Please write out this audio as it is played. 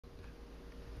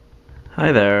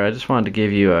Hi there, I just wanted to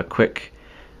give you a quick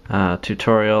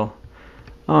tutorial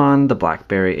on the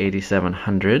Blackberry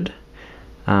 8700.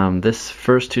 This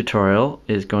first tutorial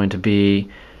is going to be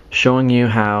showing you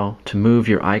how to move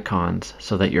your icons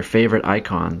so that your favorite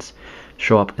icons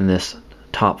show up in this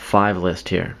top 5 list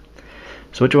here.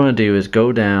 So what you want to do is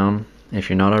go down, if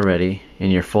you're not already,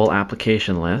 in your full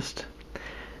application list,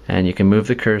 and you can move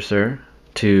the cursor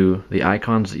to the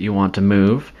icons that you want to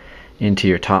move into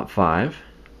your top 5.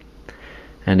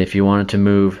 And if you wanted to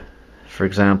move, for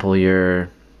example, your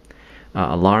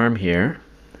alarm here,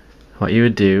 what you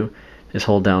would do is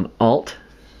hold down Alt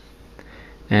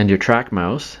and your track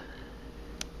mouse,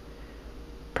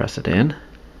 press it in,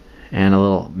 and a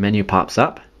little menu pops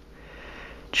up.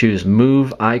 Choose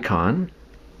Move Icon,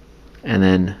 and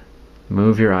then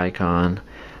move your icon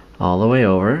all the way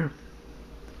over.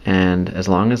 And as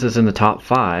long as it's in the top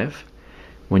 5,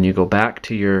 when you go back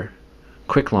to your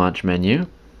Quick Launch menu,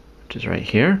 which is right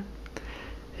here,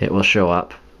 it will show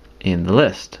up in the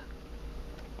list.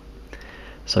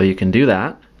 So you can do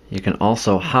that. You can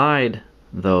also hide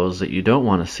those that you don't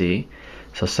want to see.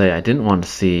 So say I didn't want to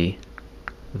see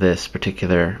this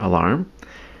particular alarm,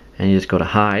 and you just go to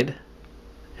hide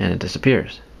and it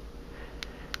disappears.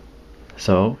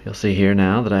 So you'll see here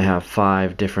now that I have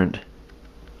 5 different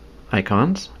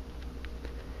icons,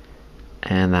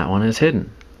 and that one is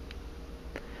hidden.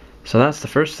 So that's the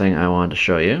first thing I wanted to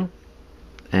show you,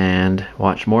 and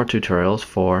watch more tutorials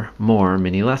for more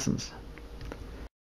mini lessons.